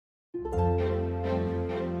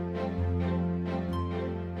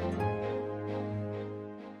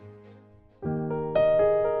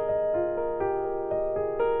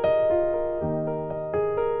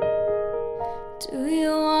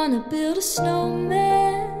build a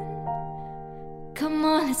snowman? Come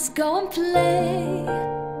on, let's go and play.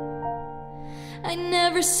 I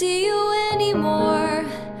never see you anymore.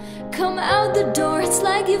 Come out the door, it's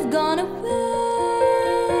like you've gone away.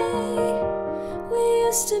 We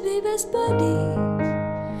used to be best buddies,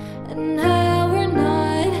 and now we're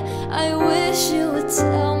not. I wish you would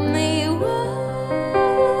tell me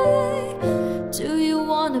why. Do you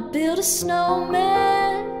wanna build a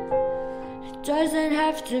snowman? It doesn't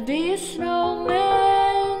have to be a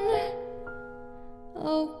snowman.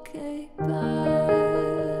 Okay, bye.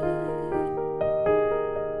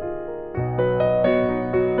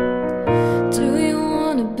 Do you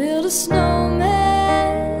wanna build a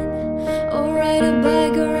snowman or ride a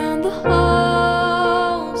bike around the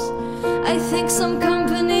halls? I think some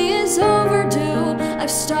company is overdue.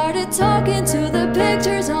 I've started talking to the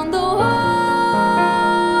pictures on the walls.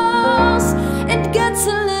 It gets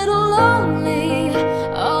a little lonely,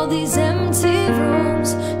 all these empty rooms,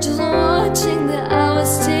 just watching the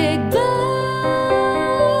hours tick by.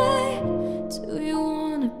 Do you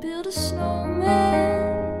wanna build a snowman?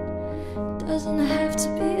 Doesn't have to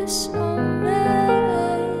be a snowman.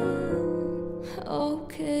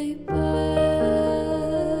 Okay, bye.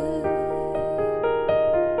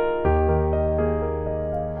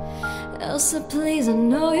 Elsa, please, I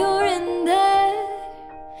know you're in there.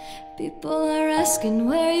 People are asking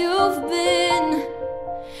where you've been.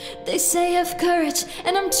 They say have courage,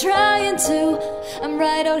 and I'm trying to. I'm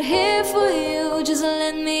right out here for you, just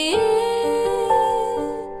let me in.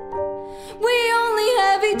 We only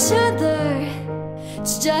have each other,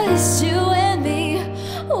 it's just you and me.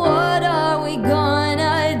 What are we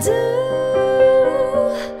gonna do?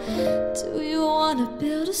 Do you wanna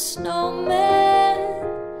build a snowman?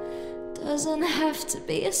 Doesn't have to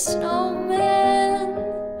be a snowman.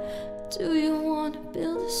 Do you wanna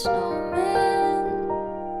build a snowman?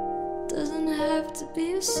 Doesn't have to be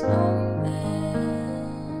a snowman.